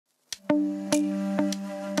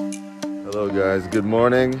Hello guys, good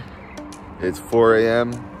morning. It's 4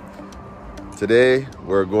 a.m. Today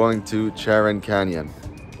we're going to Charyn Canyon.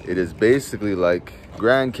 It is basically like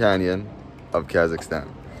Grand Canyon of Kazakhstan.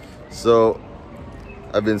 So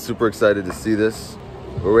I've been super excited to see this.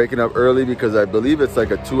 We're waking up early because I believe it's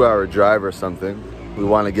like a 2-hour drive or something. We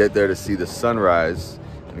want to get there to see the sunrise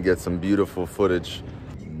and get some beautiful footage.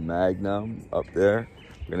 Magnum up there.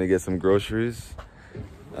 We're gonna get some groceries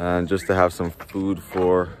and just to have some food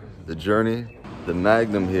for the journey. The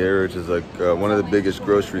Magnum here, which is like one of the biggest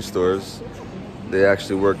grocery stores, they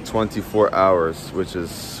actually work 24 hours, which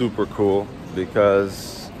is super cool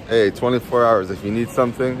because, hey, 24 hours, if you need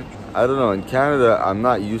something, I don't know, in Canada, I'm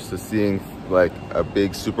not used to seeing like a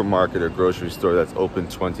big supermarket or grocery store that's open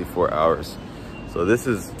 24 hours. So this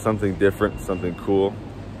is something different, something cool,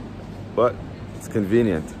 but it's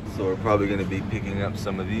convenient. So we're probably gonna be picking up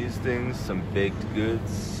some of these things, some baked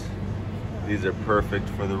goods. These are perfect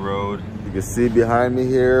for the road. You can see behind me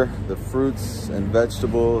here, the fruits and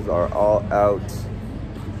vegetables are all out.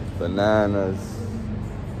 Bananas,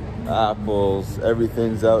 apples,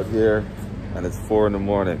 everything's out here, and it's 4 in the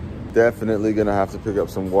morning. Definitely gonna have to pick up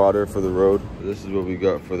some water for the road. This is what we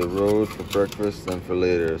got for the road, for breakfast, and for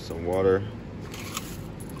later. Some water,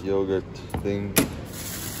 yogurt thing,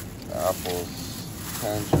 apples,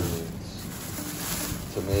 tangerines,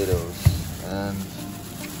 tomatoes, and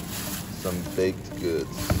some baked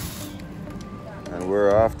goods. And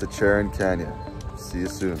we're off to Charyn Canyon. See you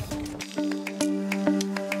soon.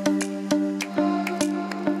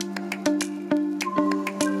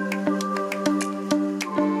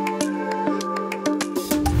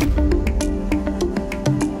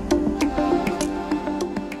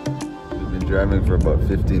 We've been driving for about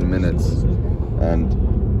 15 minutes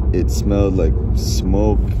and it smelled like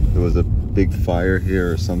smoke. There was a big fire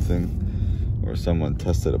here or something, or someone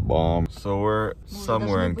tested a bomb. So we're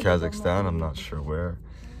somewhere in Kazakhstan, I'm not sure where.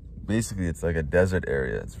 Basically, it's like a desert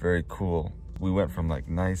area. It's very cool. We went from like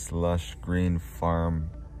nice, lush, green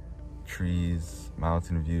farm, trees,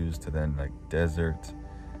 mountain views, to then like desert.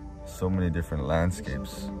 So many different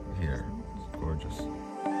landscapes here. It's gorgeous.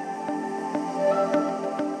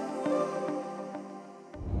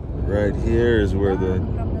 Right here is where the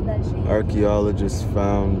archaeologists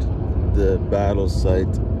found the battle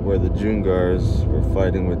site where the Jungars were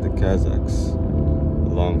fighting with the Kazakhs a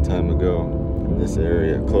long time ago in this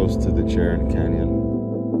area close to the Charyn Canyon.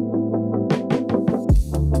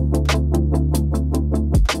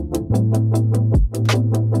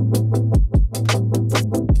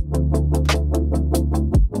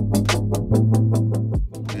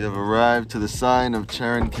 We have arrived to the sign of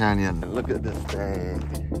Charyn Canyon. Look at this thing.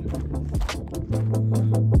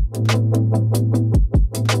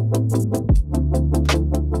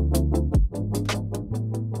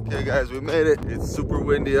 Guys, we made it. It's super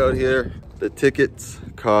windy out here. The tickets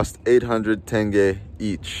cost 800 tenge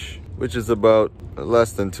each, which is about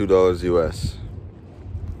less than $2 US.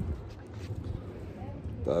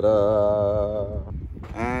 Ta-da!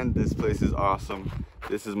 And this place is awesome.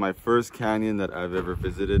 This is my first canyon that I've ever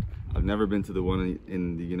visited. I've never been to the one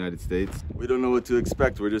in the United States. We don't know what to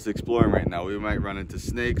expect. We're just exploring right now. We might run into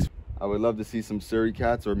snakes. I would love to see some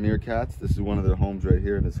suricats or meerkats. This is one of their homes right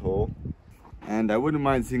here in this hole. And I wouldn't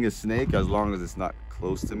mind seeing a snake as long as it's not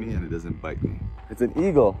close to me and it doesn't bite me. It's an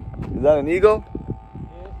eagle. Is that an eagle?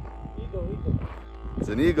 Yeah, eagle. It's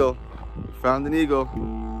an eagle. We found an eagle.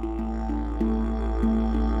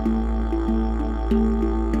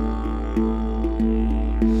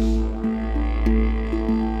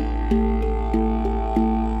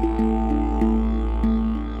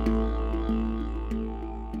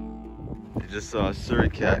 I just saw a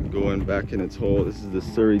suricat going back in its hole. This is the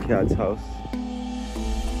suricat's house.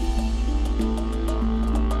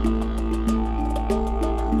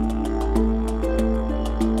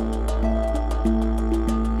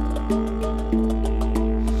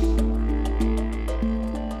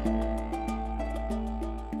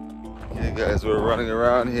 Guys, we're running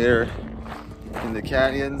around here in the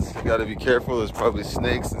canyons. You gotta be careful, there's probably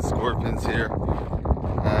snakes and scorpions here.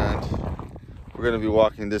 And we're gonna be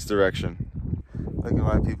walking this direction. Look at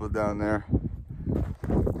my people down there.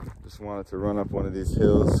 Just wanted to run up one of these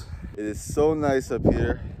hills. It is so nice up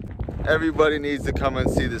here. Everybody needs to come and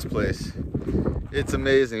see this place. It's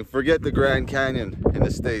amazing. Forget the Grand Canyon in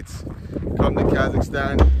the States. Come to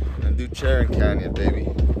Kazakhstan and do Charyn Canyon, baby.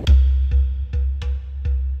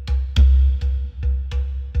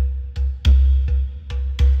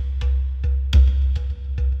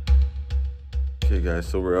 Okay guys,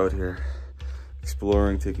 so we're out here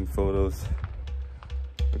exploring, taking photos.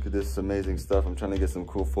 Look at this amazing stuff. I'm trying to get some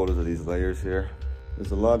cool photos of these layers here.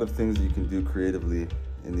 There's a lot of things that you can do creatively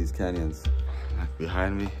in these canyons. Like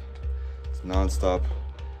behind me, it's non-stop,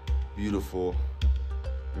 beautiful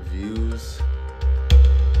views.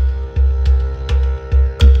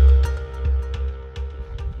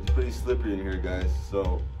 It's pretty slippery in here, guys.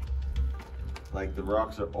 So, like the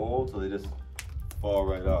rocks are old, so they just fall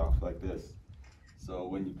right off like this. So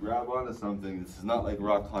when you grab onto something, this is not like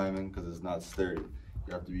rock climbing because it's not sturdy.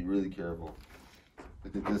 You have to be really careful.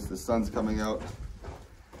 Look at this, the sun's coming out.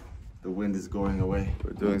 The wind is going away.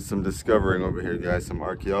 We're doing some discovering over here, guys, some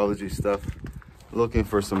archaeology stuff. Looking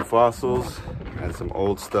for some fossils and some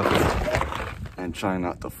old stuff and trying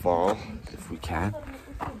not to fall if we can.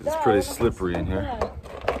 It's pretty slippery in here.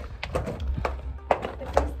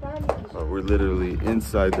 But we're literally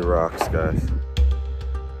inside the rocks, guys.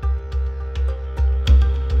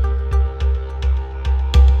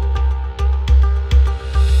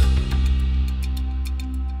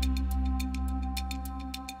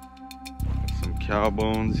 Cow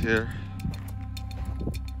bones here.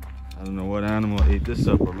 I don't know what animal ate this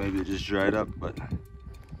up, or maybe it just dried up, but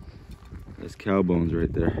there's cow bones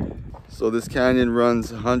right there. So this canyon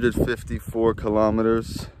runs 154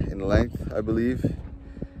 kilometers in length, I believe,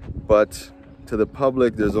 but to the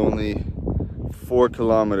public there's only 4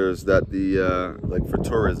 kilometers that the like for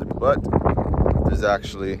tourism, but there's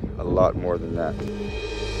actually a lot more than that.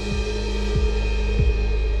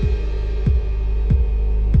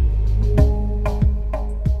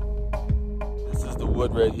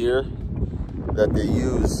 Wood right here that they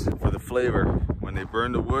use for the flavor when they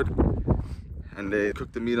burn the wood and they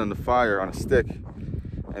cook the meat on the fire on a stick,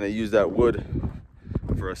 and they use that wood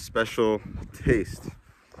for a special taste,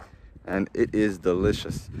 and it is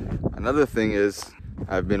delicious. Another thing is,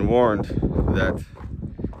 I've been warned that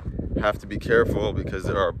I have to be careful because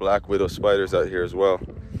there are black widow spiders out here as well.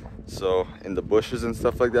 So in the bushes and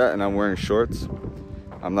stuff like that, and I'm wearing shorts,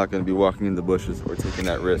 I'm not going to be walking in the bushes or taking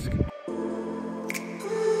that risk.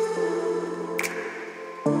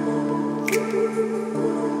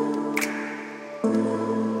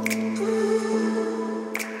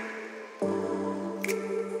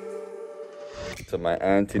 To my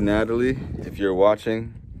auntie Natalie, if you're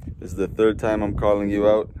watching, this is the 3rd time I'm calling you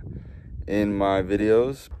out in my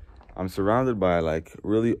videos. I'm surrounded by like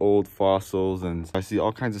really old fossils, and I see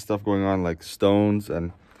all kinds of stuff going on, like stones,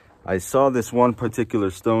 and I saw this one particular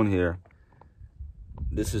stone here.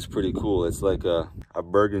 This is pretty cool. It's like a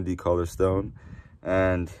burgundy color stone,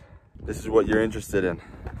 and this is what you're interested in.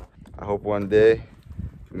 I hope one day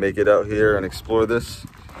you can make it out here and explore this.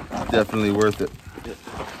 Definitely worth it.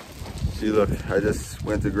 See, look, I just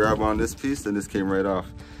went to grab on this piece and this came right off.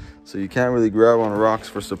 So you can't really grab on rocks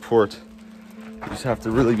for support. You just have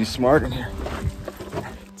to really be smart in here.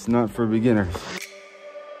 It's not for beginners.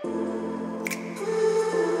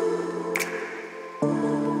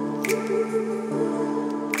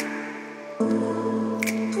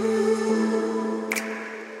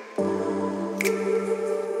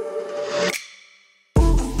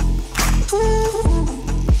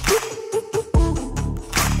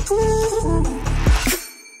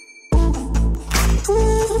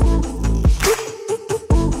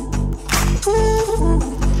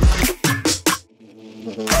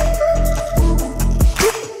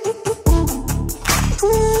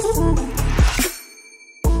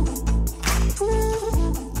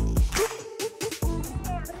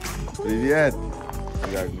 Привет!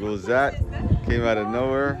 We got Gulzat, came out of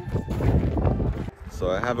nowhere. So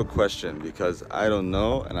I have a question because I don't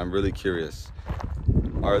know and I'm really curious.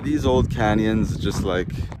 Are these old canyons just like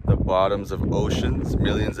the bottoms of oceans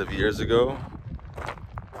millions of years ago?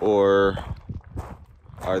 Or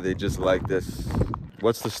are they just like this?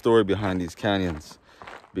 What's the story behind these canyons?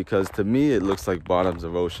 Because to me, it looks like bottoms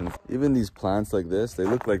of oceans. Even these plants like this, they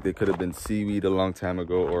look like they could have been seaweed a long time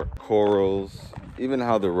ago, or corals. Even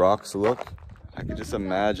how the rocks look, I could just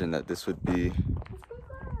imagine that this would be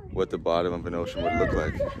what the bottom of an ocean would look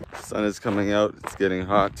like. The sun is coming out, it's getting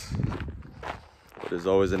hot. But there's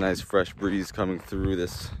always a nice fresh breeze coming through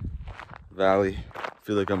this valley. I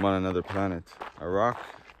feel like I'm on another planet. A rock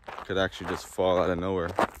could actually just fall out of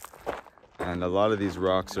nowhere. And a lot of these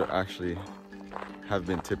rocks are actually have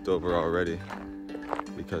been tipped over already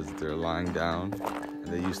because they're lying down and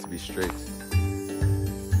they used to be straight.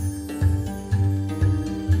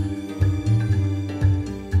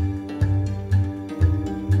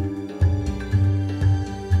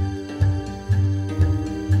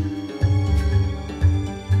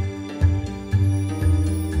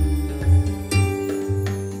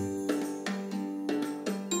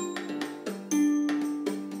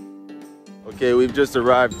 Okay, we've just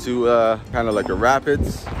arrived to kind of like a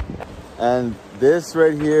rapids, and This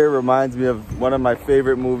right here reminds me of one of my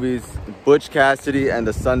favorite movies, Butch Cassidy and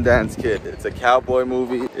the Sundance Kid. It's a cowboy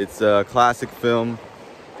movie. It's a classic film.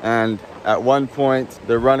 And at one point,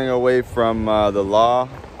 they're running away from the law,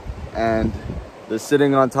 and they're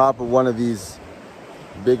sitting on top of one of these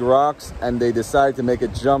big rocks, and they decide to make a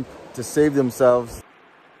jump to save themselves.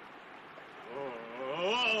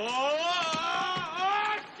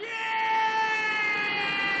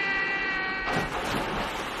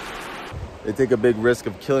 They take a big risk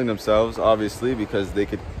of killing themselves, obviously, because they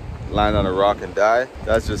could land on a rock and die.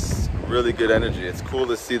 That's just really good energy. It's cool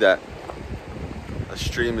to see that a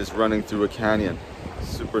stream is running through a canyon.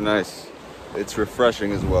 Super nice. It's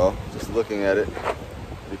refreshing as well, just looking at it,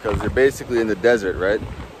 because they're basically in the desert, right?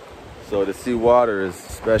 So to see water is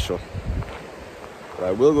special. But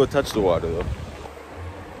I will go touch the water though.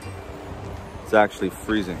 It's actually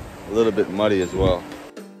freezing, a little bit muddy as well.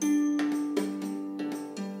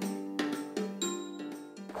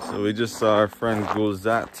 So we just saw our friend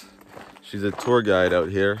Gulzat. She's a tour guide out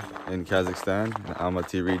here in Kazakhstan, in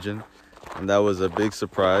Almaty region. And that was a big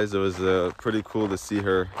surprise. It was pretty cool to see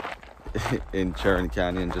her in Charyn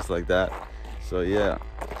Canyon just like that. So yeah,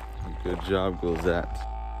 good job, Gulzat.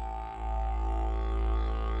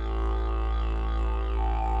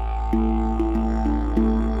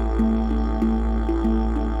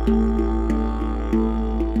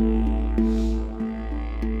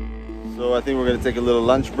 So I think we're gonna take a little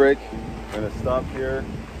lunch break. We're gonna stop here,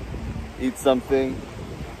 eat something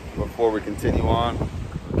before we continue on.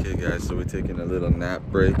 Okay guys, so we're taking a little nap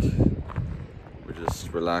break. We're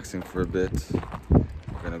just relaxing for a bit.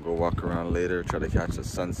 We're gonna go walk around later, try to catch the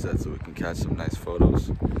sunset so we can catch some nice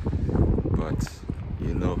photos. But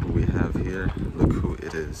you know who we have here. Look who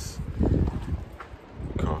it is.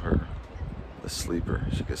 We call her the sleeper.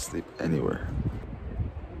 She can sleep anywhere.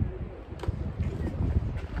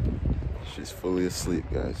 She's fully asleep,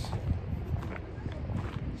 guys.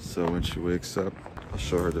 So when she wakes up, I'll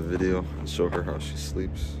show her the video and show her how she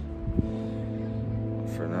sleeps.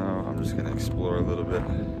 For now, I'm just gonna explore a little bit.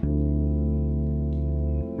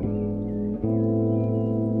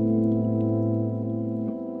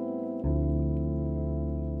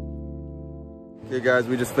 Okay guys,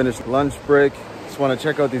 we just finished lunch break. Just wanna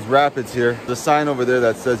check out these rapids here. There's a sign over there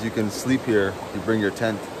that says you can sleep here if you bring your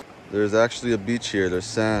tent. There's actually a beach here, there's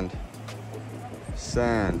sand.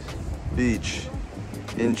 Sand, beach,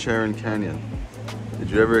 in Charyn Canyon.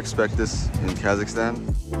 Did you ever expect this in Kazakhstan?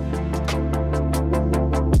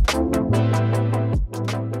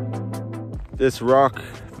 This rock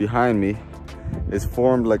behind me is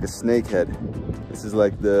formed like a snake head. This is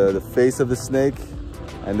like the face of the snake,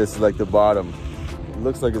 and this is like the bottom. It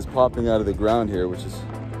looks like it's popping out of the ground here, which is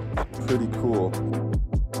pretty cool.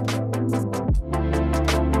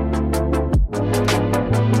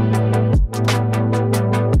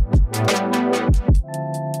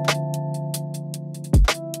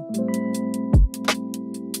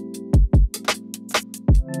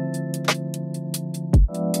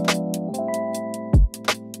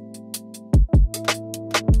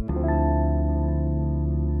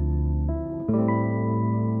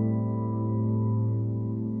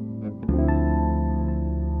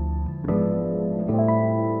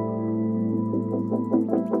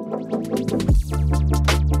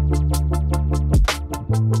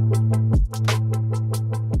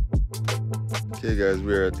 Okay guys,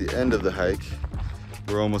 we're at the end of the hike.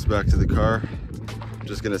 We're almost back to the car. I'm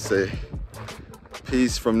just gonna say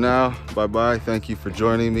peace from now. Bye-bye. Thank you for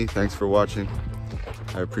joining me. Thanks for watching.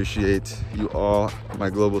 I appreciate you all, my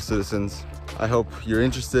global citizens. I hope you're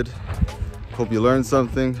interested. Hope you learned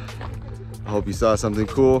something. I hope you saw something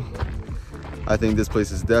cool. I think this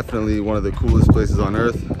place is definitely one of the coolest places on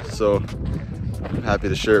earth, so I'm happy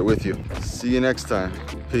to share it with you. See you next time.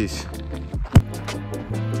 Peace.